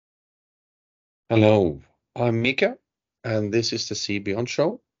Hello, I'm Mika, and this is the Sea Beyond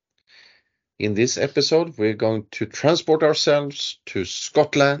Show. In this episode, we're going to transport ourselves to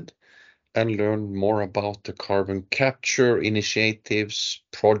Scotland and learn more about the carbon capture initiatives,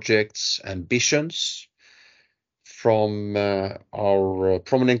 projects, ambitions from our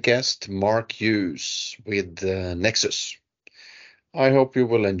prominent guest, Mark Hughes with Nexus. I hope you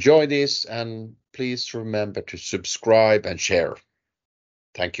will enjoy this, and please remember to subscribe and share.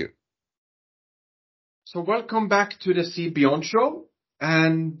 Thank you. So welcome back to the Sea Beyond Show,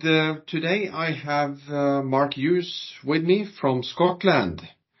 and today I have Mark Hughes with me from Scotland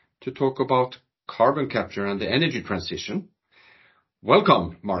to talk about carbon capture and the energy transition.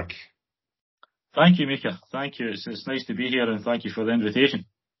 Welcome, Mark. Thank you, Mika. Thank you. It's nice to be here, and thank you for the invitation.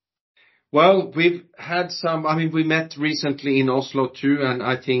 Well, we've had we met recently in Oslo too, and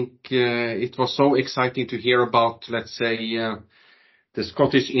I think it was so exciting to hear about, let's say, the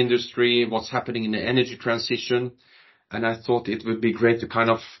Scottish industry, what's happening in the energy transition. And I thought it would be great to kind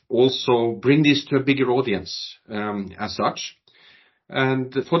of also bring this to a bigger audience as such.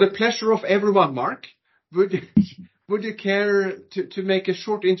 And for the pleasure of everyone, Mark, would you care to make a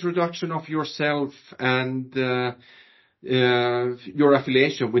short introduction of yourself and your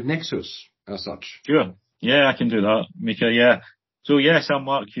affiliation with Nexus as such? Sure. Yeah, I can do that, Mika. Yeah. So yes, I'm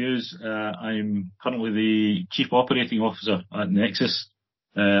Mark Hughes. I'm currently the Chief Operating Officer at Nexus.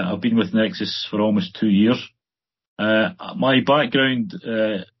 I've been with Nexus for almost 2 years. My background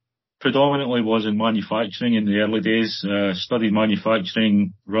predominantly was in manufacturing in the early days. Studied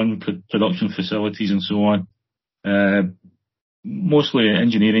manufacturing, run production facilities and so on. Mostly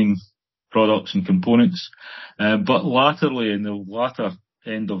engineering products and components. But latterly, in the latter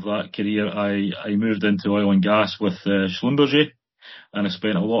end of that career, I moved into oil and gas with Schlumberger. And I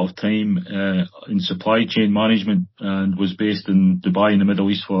spent a lot of time in supply chain management and was based in Dubai in the Middle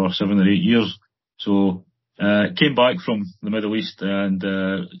East for 7 or 8 years. So came back from the Middle East and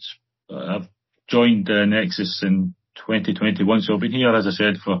I've joined Nexus in 2021. So I've been here, as I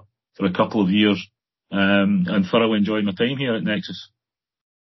said, for a couple of years and thoroughly enjoyed my time here at Nexus.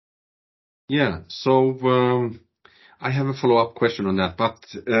 Yeah, so I have a follow-up question on that. But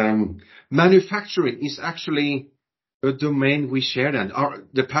manufacturing is actually a domain we share, and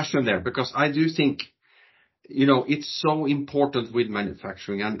the passion there, because I do think, it's so important with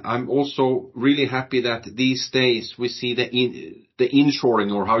manufacturing. And I'm also really happy that these days we see the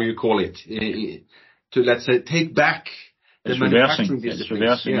inshoring, or how you call it, to, let's say, take back the manufacturing discipline.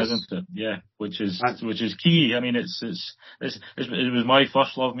 It's reversing, yes. Isn't it? Yeah, which is key. I mean, it was my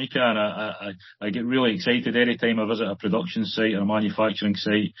first love, Mika, and I get really excited every time I visit a production site or a manufacturing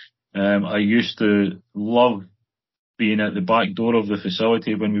site. I used to love being at the back door of the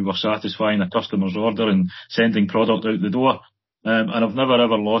facility when we were satisfying a customer's order and sending product out the door. And I've never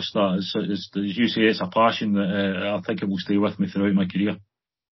ever lost that. As you say, it's a passion that I think it will stay with me throughout my career.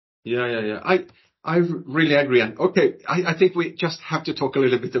 Yeah. I really agree. And okay, I think we just have to talk a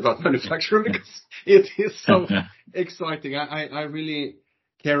little bit about manufacturing because it is so exciting. I really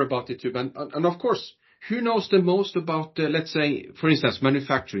care about it too. And of course, who knows the most about, let's say, for instance,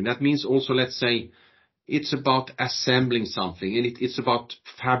 manufacturing? That means also, let's say, it's about assembling something, and it's about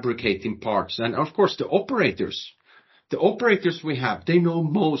fabricating parts. And of course, the operators we have, they know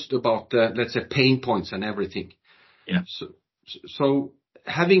most about the, let's say, pain points and everything. Yeah. So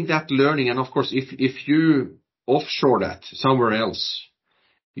having that learning, and of course, if you offshore that somewhere else,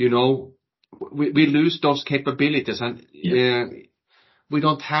 we lose those capabilities, and we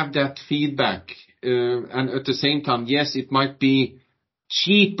don't have that feedback. And at the same time, yes, it might be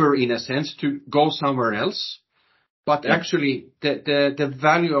cheaper in a sense to go somewhere else, but actually the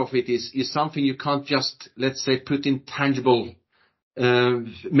value of it is something you can't just, let's say, put in tangible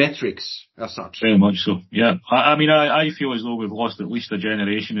metrics as such. Very much so. Yeah. I feel as though we've lost at least a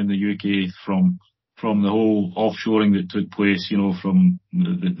generation in the UK from the whole offshoring that took place, from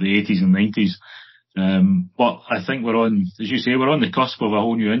the 80s and 90s. But I think we're on the cusp of a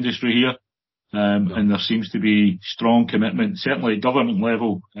whole new industry here. And there seems to be strong commitment, certainly at government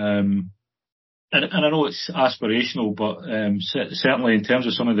level. And I know it's aspirational, but certainly in terms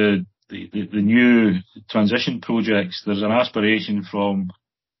of some of the new transition projects, there's an aspiration from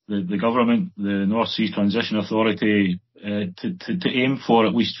the government, the North Sea Transition Authority, to aim for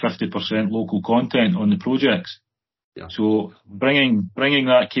at least 50% local content on the projects. Yeah. So bringing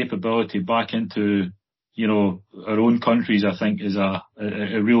that capability back into our own countries, I think it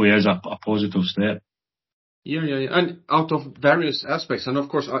really is a positive step. Yeah. And out of various aspects, and of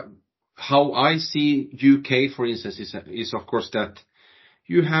course, how I see UK, for instance, is of course that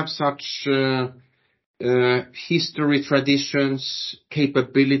you have such history, traditions,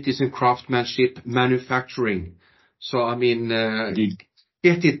 capabilities in craftsmanship, manufacturing. So, I mean,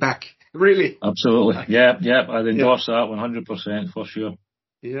 get it back, really. Absolutely. Yeah, I'd endorse that 100% for sure.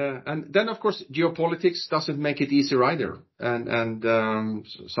 Yeah, and then of course geopolitics doesn't make it easier either, and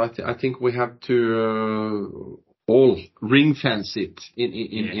so I think we have to all ring fence it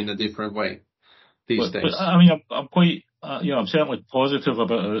in a different way these days. But I mean, I'm quite, I'm certainly positive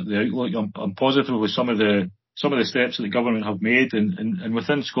about the outlook. I'm positive with some of the steps that the government have made, and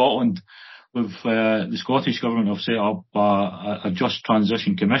within Scotland, the Scottish government have set up a Just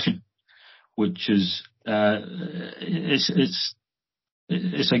Transition Commission, which is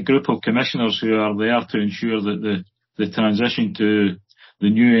it's a group of commissioners who are there to ensure that the transition to the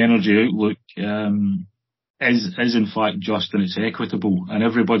new energy outlook is in fact just and it's equitable, and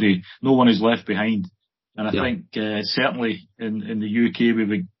no one is left behind. And I think certainly in the UK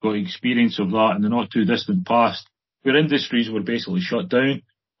we've got experience of that in the not too distant past, where industries were basically shut down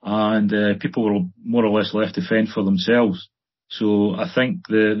and people were more or less left to fend for themselves. So I think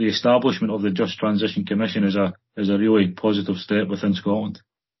the establishment of the Just Transition Commission is a really positive step within Scotland.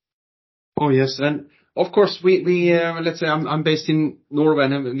 Oh yes, and of course we let's say I'm based in Norway,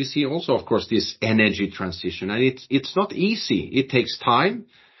 and we see also of course this energy transition, and it's not easy. It takes time.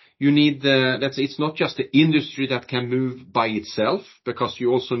 You need let's say it's not just the industry that can move by itself, because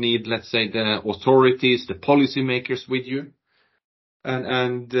you also need, let's say, the authorities, the policymakers with you,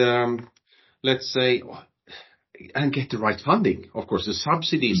 and let's say, and get the right funding, of course, the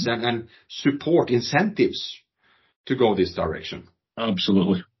subsidies and support incentives to go this direction.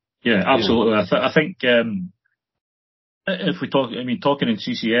 Absolutely. Yeah, absolutely. Yeah. I think if we talk, talking in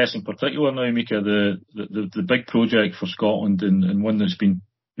CCS in particular now, Mika, the big project for Scotland and one that's been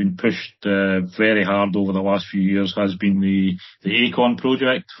pushed very hard over the last few years has been the ACON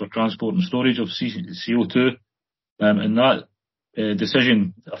project for transport and storage of CO2, and that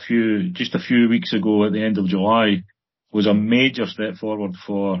decision just a few weeks ago at the end of July was a major step forward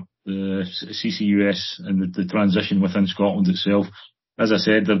for the CCUS and the transition within Scotland itself. As I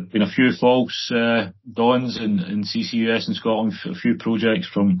said, there have been a few false dawns in CCUS in Scotland, a few projects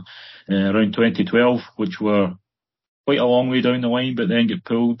from around 2012, which were quite a long way down the line, but then get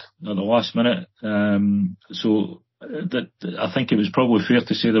pulled at the last minute. So I think it was probably fair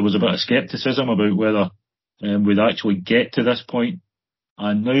to say there was a bit of scepticism about whether we'd actually get to this point.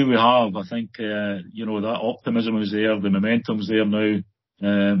 And now we have. I think, that optimism is there, the momentum's there now.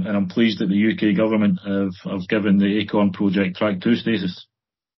 And I'm pleased that the UK government have given the ACON project Track 2 status.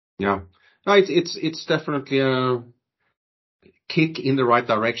 Yeah. No, it's definitely a kick in the right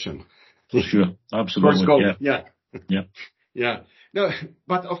direction. For sure. Absolutely. First goal. Yeah. Yeah. Yeah. No,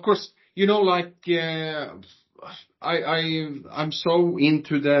 but of course, I'm so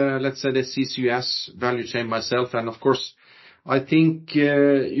into the, let's say, the CCUS value chain myself. And of course, I think,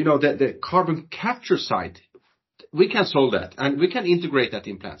 the carbon capture side, we can solve that and we can integrate that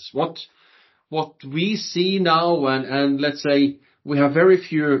in plants. What we see now, and let's say we have very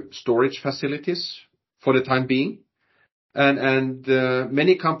few storage facilities for the time being. And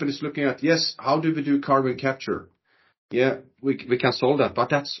many companies looking at, yes, how do we do carbon capture? Yeah, we can solve that, but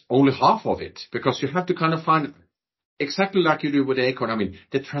that's only half of it, because you have to kind of find, exactly like you do with ACON,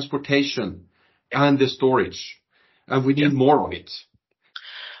 the transportation and the storage, and we need more of it.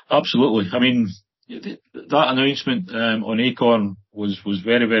 Absolutely. That announcement on ACON was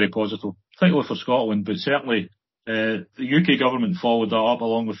very, very positive, particularly for Scotland, but certainly the UK government followed that up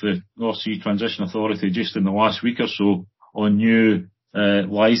along with the North Sea Transition Authority just in the last week or so on new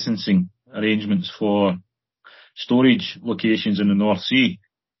licensing arrangements for storage locations in the North Sea.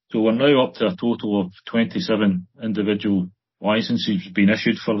 So we're now up to a total of 27 individual licenses being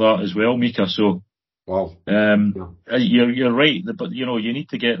issued for that as well, Mika. So, wow. You're right, but you need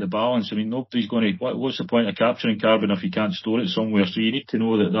to get the balance. Nobody's going to. What's the point of capturing carbon if you can't store it somewhere? So you need to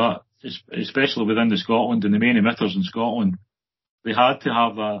know that especially within the Scotland and the main emitters in Scotland, they had to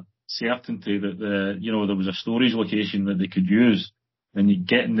have that certainty that there was a storage location that they could use. And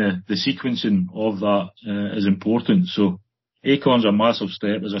getting the sequencing of that is important. So ACON's a massive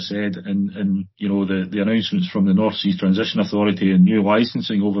step, as I said, and the announcements from the North Sea Transition Authority and new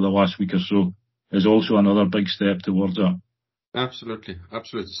licensing over the last week or so is also another big step towards that. Absolutely.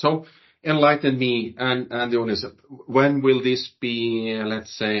 So enlighten me and the audience. When will this be,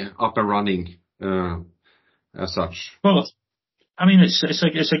 let's say, up and running as such? Well,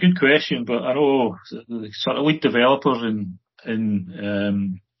 it's a good question, but I know the sort of lead developers in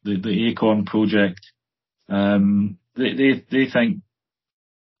the ACON project, they think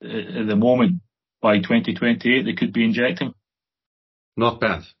at the moment by 2028 they could be injecting. Not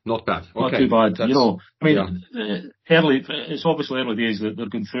bad. Okay. Not too bad. That's, You know, I mean, yeah. it's obviously early days that they're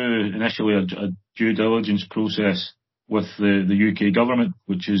going through initially a due diligence process with the UK government,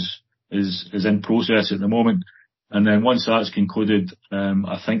 which is in process at the moment. And then once that's concluded,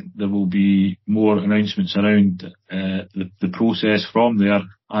 I think there will be more announcements around the process from there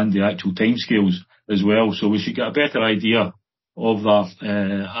and the actual timescales as well. So we should get a better idea of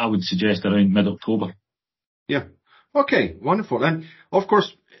that, I would suggest around mid-October. Yeah. Okay, wonderful. And of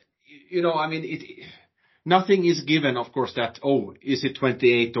course, you know, I mean, nothing is given, of course, that, oh, is it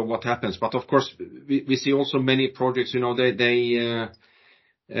 28 or what happens? But of course, we see also many projects, you know, they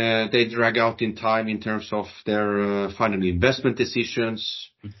drag out in time in terms of their final investment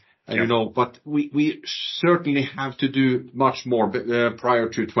decisions. And, you know, but we certainly have to do much more prior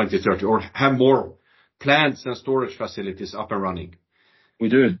to 2030 or have more plants and storage facilities up and running. We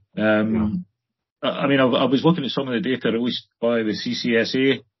do. I mean, I was looking at some of the data released by the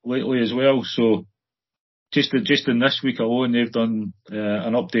CCSA lately as well. So just in this week alone, they've done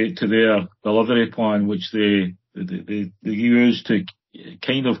an update to their delivery plan, which they use to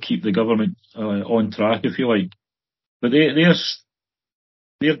kind of keep the government on track, if you like. But their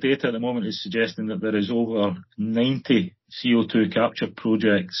data at the moment is suggesting that there is over 90 CO2 capture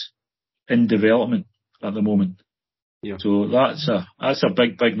projects in development at the moment. Yeah. So that's a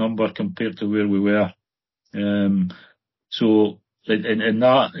big number compared to where we were. So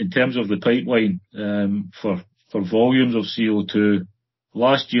in terms of the pipeline, for volumes of CO2,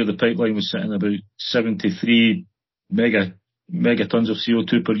 last year the pipeline was sitting about 73 megatons of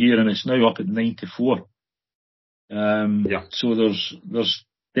CO2 per year, and it's now up at 94. So there's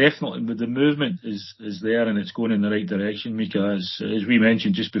definitely the movement is there, and it's going in the right direction, Mika. As we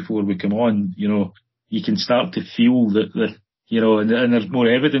mentioned just before we come on, you know, you can start to feel that you know, and there's more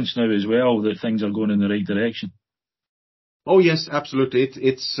evidence now as well that things are going in the right direction. Oh yes, absolutely.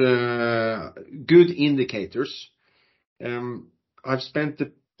 It's good indicators. I've spent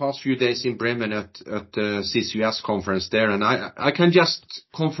the past few days in Bremen at the CCS conference there, and I can just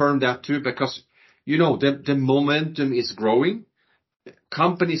confirm that too, because you know the momentum is growing.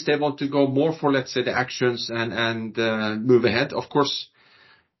 Companies, they want to go more for, let's say, the actions and move ahead. Of course,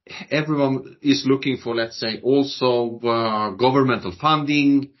 everyone is looking for, let's say, also governmental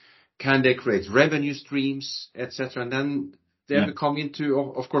funding. Can they create revenue streams, etc.? And then they come into,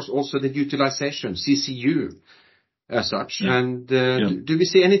 of course, also the utilization, CCU, as such. Yeah. And do we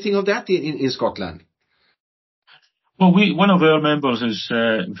see anything of that in Scotland? Well, one of our members is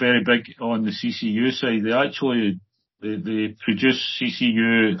very big on the CCU side. They produce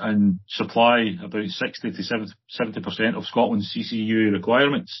CCU and supply about 60 to 70% of Scotland's CCU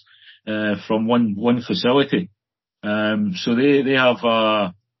requirements from one facility. So they have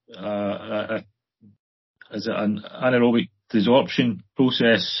an anaerobic desorption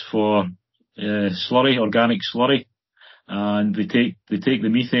process for organic slurry, and they take the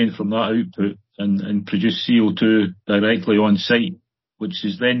methane from that output and produce CO2 directly on site, which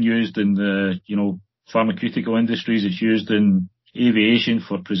is then used in the, you know, pharmaceutical industries. It's used in aviation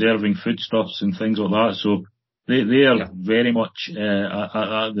for preserving foodstuffs and things like that. So they are very much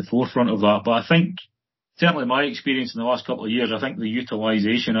at the forefront of that. But I think, certainly my experience in the last couple of years, I think the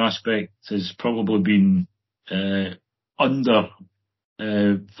utilisation aspect has probably been under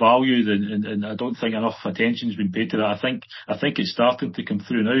valued, and I don't think enough attention has been paid to that. I think it's starting to come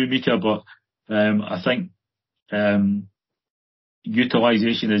through now, Mika, but I think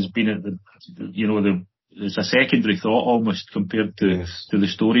utilisation has been at the, you know, it's a secondary thought almost compared to the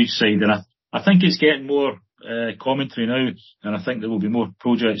storage side, and I think it's getting more commentary now, and I think there will be more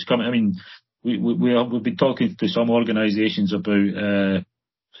projects coming. I mean, we've been talking to some organisations about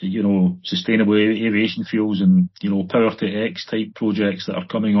you know, sustainable aviation fuels and, you know, power to X type projects that are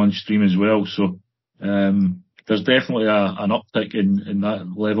coming on stream as well. So there's definitely an uptick in that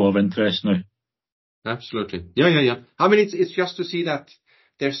level of interest now. Absolutely. Yeah. I mean, it's just to see that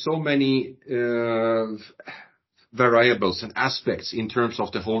there's so many variables and aspects in terms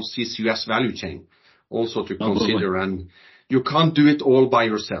of the whole CCUS value chain also to consider, and you can't do it all by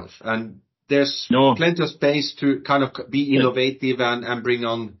yourself. And there's plenty of space to kind of be innovative and bring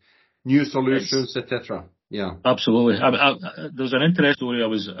on new solutions, etc. Yeah, absolutely. There's an interesting story. I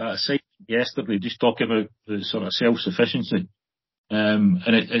was at a site yesterday just talking about the sort of self-sufficiency, and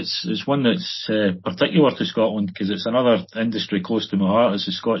it's one that's particular to Scotland because it's another industry close to my heart. It's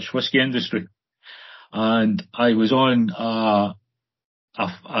the Scottish whisky industry, and I was on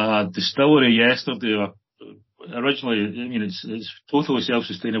a distillery yesterday. Originally, I mean, it's totally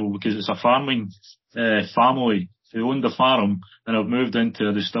self-sustainable because it's a farming family who owned the farm and have moved into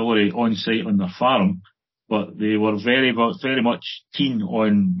a distillery on site on their farm. but they were very much keen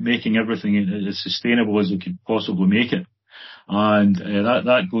on making everything as sustainable as they could possibly make it. And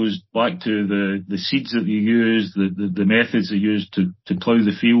that goes back to the seeds that they use, the methods they use to plough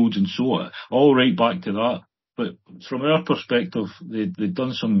the fields and so on, all right back to that. But from our perspective, they've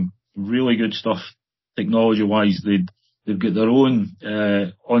done some really good stuff technology-wise. They've got their own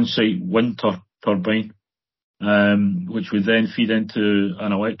on-site wind turbine, which would then feed into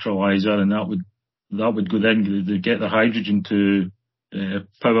an electrolyzer, and that would go then, they get their hydrogen to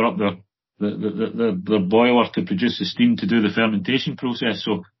power up their boiler to produce the steam to do the fermentation process.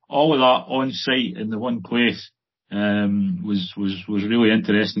 So all of that on site in the one place was really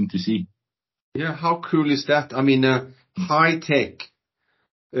interesting to see. Yeah, how cool is that? I mean, high tech,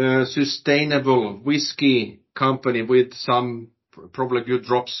 sustainable whiskey company with some probably good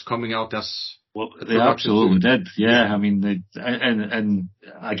drops coming out as. Well, they absolutely did. Yeah, I mean, and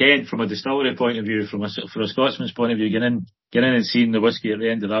again, from a distillery point of view, for a Scotsman's point of view, getting in and seeing the whiskey at the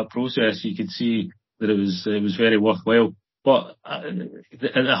end of that process, you could see that it was very worthwhile. But at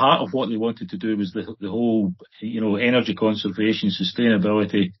the heart of what they wanted to do was the whole, energy conservation,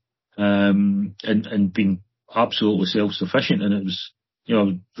 sustainability, and being absolutely self-sufficient. And it was,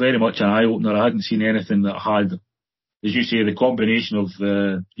 very much an eye-opener. I hadn't seen anything that had, as you say, the combination of,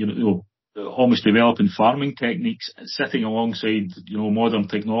 almost developing farming techniques sitting alongside, modern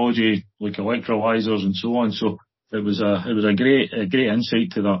technology like electrolyzers and so on. So it was a great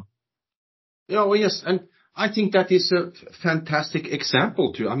insight to that. Yeah, well, yes. And I think that is a fantastic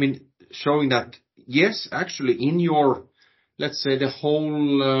example too. I mean, showing that, yes, actually in your, let's say, the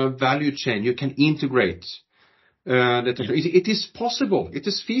whole value chain, you can integrate the technology. It is possible. It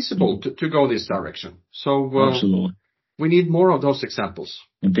is feasible to go this direction. So absolutely. We need more of those examples.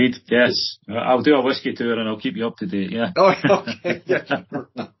 Indeed, yes. I'll do a whiskey tour and I'll keep you up to date, yeah. Oh, okay. Yeah.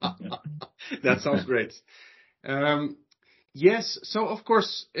 That sounds great. Yes, so of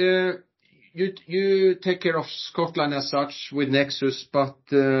course, you take care of Scotland as such with Nexus, but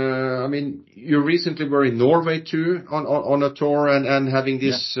I mean, you recently were in Norway too on a tour and having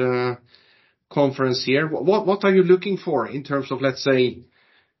this conference here. What are you looking for in terms of, let's say,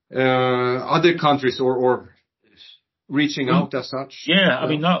 other countries or reaching out as such? Yeah, I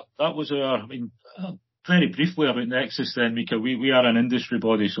mean, that was very briefly about Nexus then, Mika. We are an industry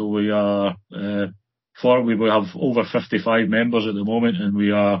body, so we are, we will have over 55 members at the moment, and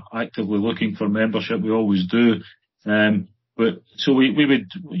we are actively looking for membership. We always do. But so we would,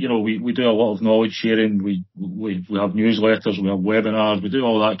 we do a lot of knowledge sharing. We have newsletters, we have webinars, we do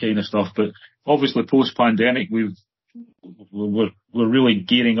all that kind of stuff. But obviously post pandemic, we're really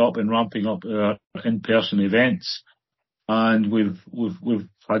gearing up and ramping up our in-person events. And we've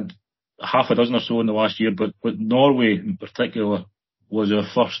had half a dozen or so in the last year, but Norway in particular was our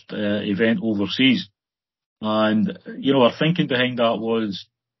first event overseas. And, our thinking behind that was,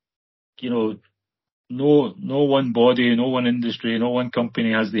 no one body, no one industry, no one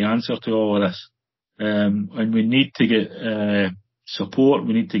company has the answer to all of this. And we need to get support,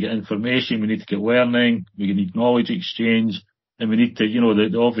 we need to get information, we need to get learning, we need knowledge exchange, and we need to,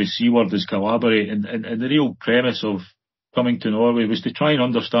 the obvious C word is collaborate. And the real premise of coming to Norway was to try and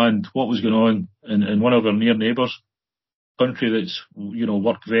understand what was going on in one of our near neighbours, country that's,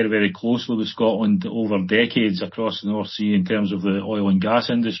 worked very, very closely with Scotland over decades across the North Sea in terms of the oil and gas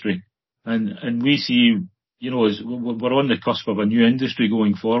industry. And we see, as we're on the cusp of a new industry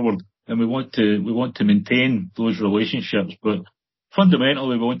going forward, and we want to maintain those relationships. But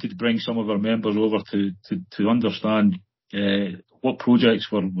fundamentally, we wanted to bring some of our members over to understand what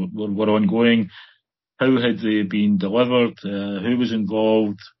projects were ongoing, how had they been delivered, who was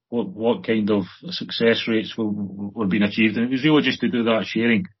involved, what kind of success rates were being achieved. And it was really just to do that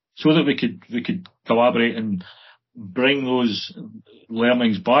sharing so that we could collaborate and bring those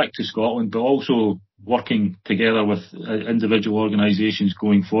learnings back to Scotland, but also working together with individual organisations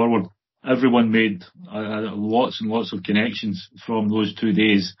going forward. Everyone made lots and lots of connections from those 2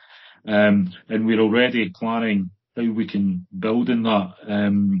 days, and we're already planning how we can build in that.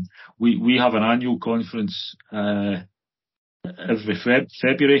 We have an annual conference every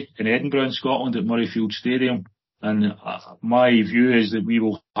February in Edinburgh in Scotland at Murrayfield Stadium, and my view is that we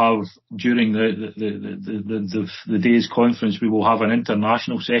will have, during the day's conference, we will have an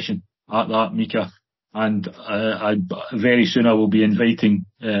international session at that, Mika, and very soon I will be inviting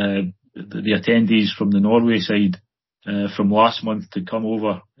the attendees from the Norway side from last month to come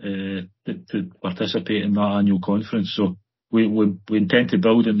over to participate in that annual conference. So we intend to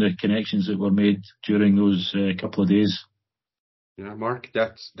build on the connections that were made during those couple of days. Yeah, Mark,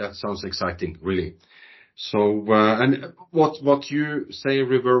 that sounds exciting, really. So, and what you say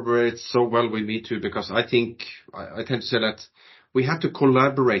reverberates so well with me too, because I think I tend to say that we have to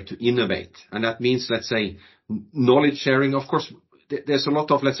collaborate to innovate. And that means, let's say, knowledge sharing. Of course, there's a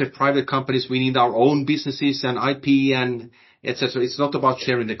lot of, let's say, private companies. We need our own businesses and IP and etc. It's not about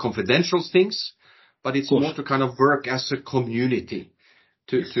sharing the confidential things, but it's more to kind of work as a community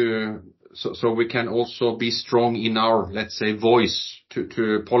so we can also be strong in our, let's say, voice to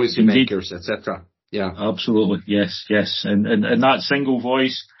policymakers, etc. Yeah, absolutely. Yes. And that single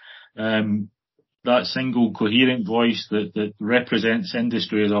voice, that single coherent voice that represents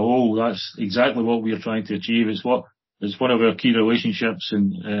industry as a whole, that's exactly what we are trying to achieve. It's one of our key relationships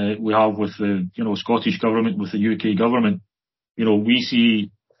and we have with the, Scottish government, with the UK government. We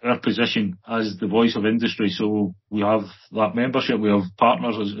see our position as the voice of industry. So we have that membership, we have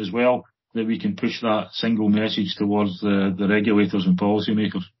partners as well, that we can push that single message towards the regulators and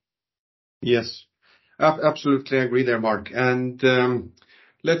policymakers. Yes, absolutely agree there, Mark. And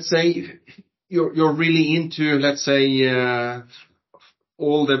let's say you're really into, let's say,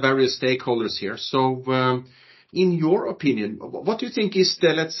 all the various stakeholders here. So in your opinion, what do you think is the,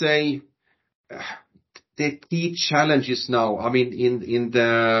 let's say, the key challenges now? I mean, in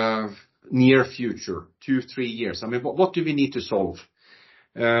the near future, 2-3 years. I mean, what do we need to solve?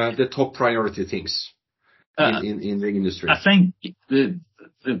 The top priority things in the industry. I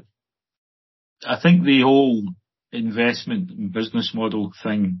think the whole investment and business model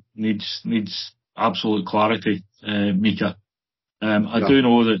thing needs absolute clarity, Mika. I do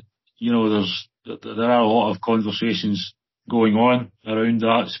know that there are a lot of conversations going on around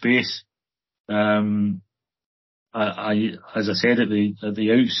that space. As I said at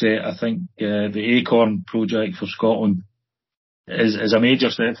the outset, I think the Acorn project for Scotland is a major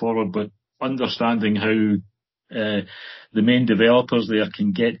step forward, but understanding how the main developers there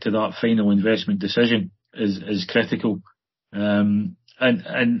can get to that final investment decision is critical. And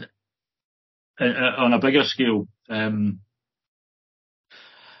on a bigger scale, I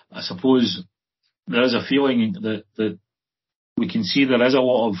suppose there is a feeling that we can see there is a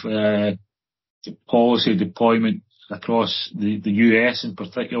lot of policy deployment across the US in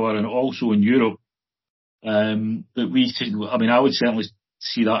particular, and also in Europe. I would certainly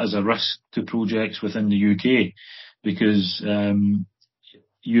see that as a risk to projects within the UK, because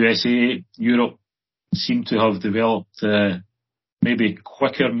USA, Europe seem to have developed maybe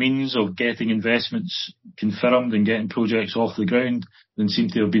quicker means of getting investments confirmed and getting projects off the ground than seem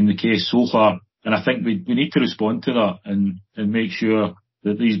to have been the case so far. And I think we need to respond to that and make sure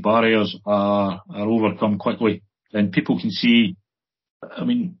that these barriers are overcome quickly, and people can see. I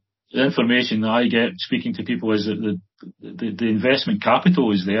mean, the information that I get speaking to people is that the investment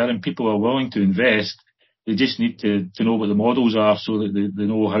capital is there and people are willing to invest. They just need to know what the models are so that they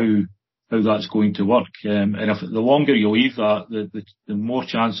know how that's going to work. And if the longer you leave that, the more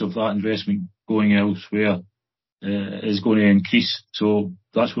chance of that investment going elsewhere is going to increase. So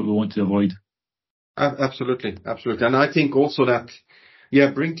that's what we want to avoid. Absolutely. And I think also that,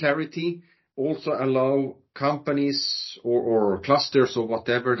 bring clarity, also allow companies or clusters or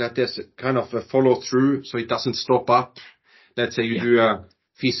whatever, that there's kind of a follow through so it doesn't stop up. Let's say you do a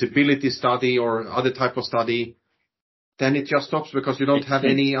feasibility study or other type of study, then it just stops because you don't have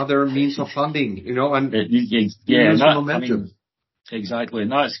any other means of funding, and momentum. Exactly.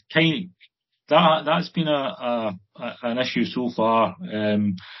 And that's that's been an issue so far.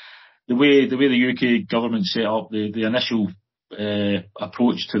 The way the UK government set up the initial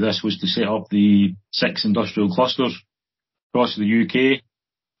approach to this was to set up the 6 industrial clusters across the UK,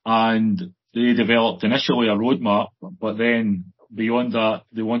 and they developed initially a roadmap, but then beyond that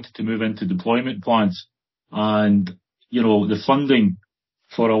they wanted to move into deployment plans. And the funding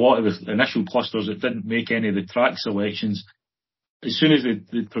for a lot of the initial clusters that didn't make any of the track selections, as soon as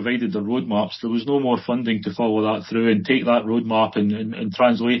they provided the roadmaps, there was no more funding to follow that through and take that roadmap and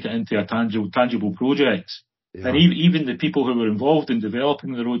translate it into a tangible projects. Yeah. And even the people who were involved in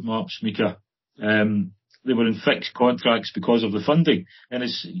developing the roadmaps, Mika, they were in fixed contracts because of the funding. And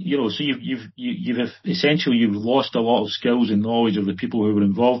it's, so you've essentially lost a lot of skills and knowledge of the people who were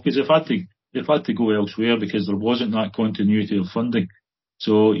involved, because they've had to go elsewhere because there wasn't that continuity of funding.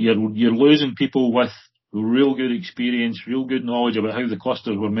 So you're losing people with real good experience, real good knowledge about how the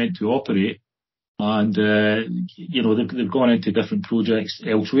clusters were meant to operate, and they've gone into different projects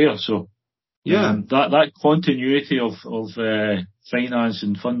elsewhere. So that continuity of finance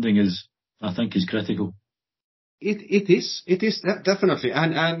and funding I think is critical. It is definitely,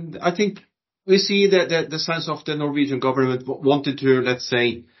 and I think we see the sense of the Norwegian government wanted to, let's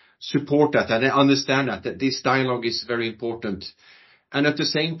say, support that, and they understand that this dialogue is very important. And at the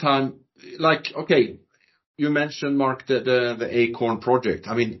same time, you mentioned, Mark, the Acorn project.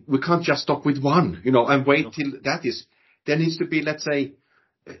 I mean, we can't just stop with one, and wait till that is. There needs to be, let's say,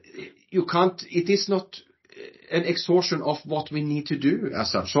 it is not an exhaustion of what we need to do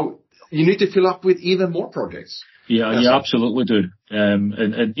as such. So you need to fill up with even more projects. Yeah, you absolutely do.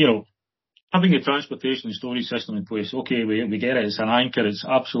 And having a transportation and storage system in place, okay, we get it. It's an anchor. It's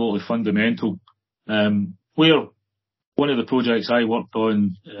absolutely fundamental. Where one of the projects I worked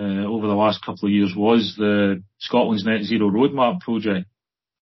on over the last couple of years was the Scotland's Net Zero Roadmap project.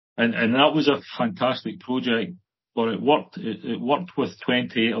 And that was a fantastic project, but it worked with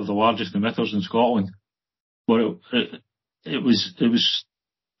 28 of the largest emitters in Scotland. But it was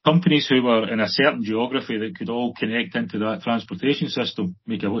companies who were in a certain geography that could all connect into that transportation system,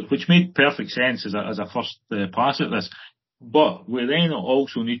 which made perfect sense as a first pass at this. But we then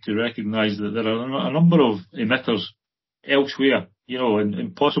also need to recognise that there are a number of emitters elsewhere,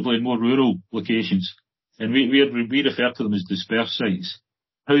 and possibly in more rural locations. And we refer to them as dispersed sites.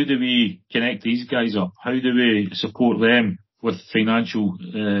 How do we connect these guys up? How do we support them with financial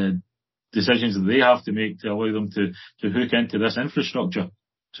decisions that they have to make to allow them to hook into this infrastructure?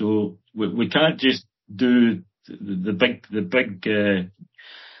 So we can't just do the big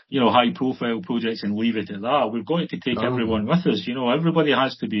high profile projects and leave it at that. We've got to take everyone with us. Everybody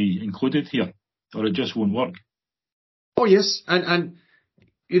has to be included here, or it just won't work. Oh yes, and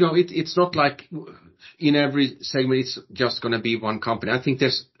it's not like in every segment it's just going to be one company. I think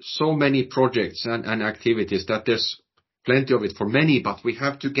there's so many projects and activities that there's plenty of it for many, but we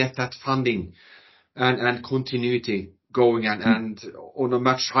have to get that funding and continuity going and on a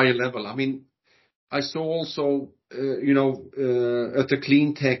much higher level. I mean, I saw also, at the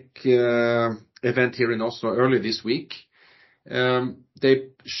Clean Tech event here in Oslo earlier this week, they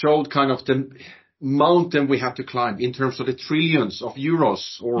showed kind of the mountain we have to climb in terms of the trillions of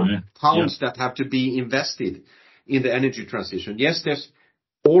euros or pounds that have to be invested in the energy transition. Yes, there's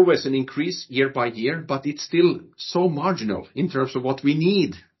always an increase year by year, but it's still so marginal in terms of what we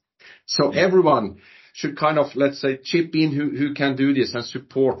need. So everyone should kind of, let's say, chip in who can do this and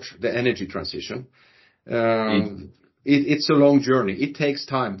support the energy transition. It's a long journey. It takes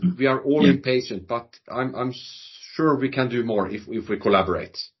time. We are all impatient, but I'm sure we can do more if we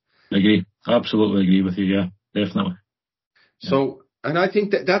collaborate. Agree. Absolutely agree with you. Yeah, definitely. So, and I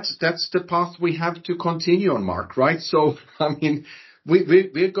think that's the path we have to continue on, Mark, right? So, I mean,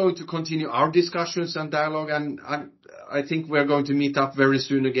 we're going to continue our discussions and dialogue, and I think we're going to meet up very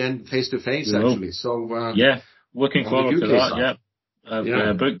soon again, face to face, actually. So, looking forward to that. Side.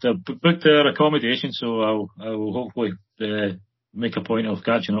 I've booked their accommodation, so I will hopefully make a point of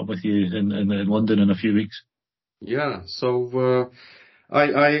catching up with you in London in a few weeks. Yeah. So,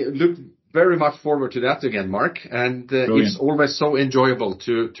 I look very much forward to that again, Mark. And it's always so enjoyable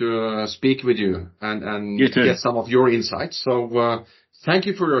to speak with you and get some of your insights. So thank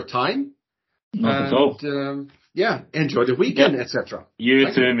you for your time. Not at all. Enjoy the weekend, etc. You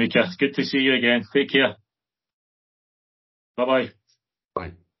too, Mika. Good to see you again. Take care. Bye-bye.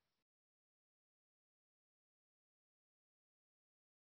 Bye.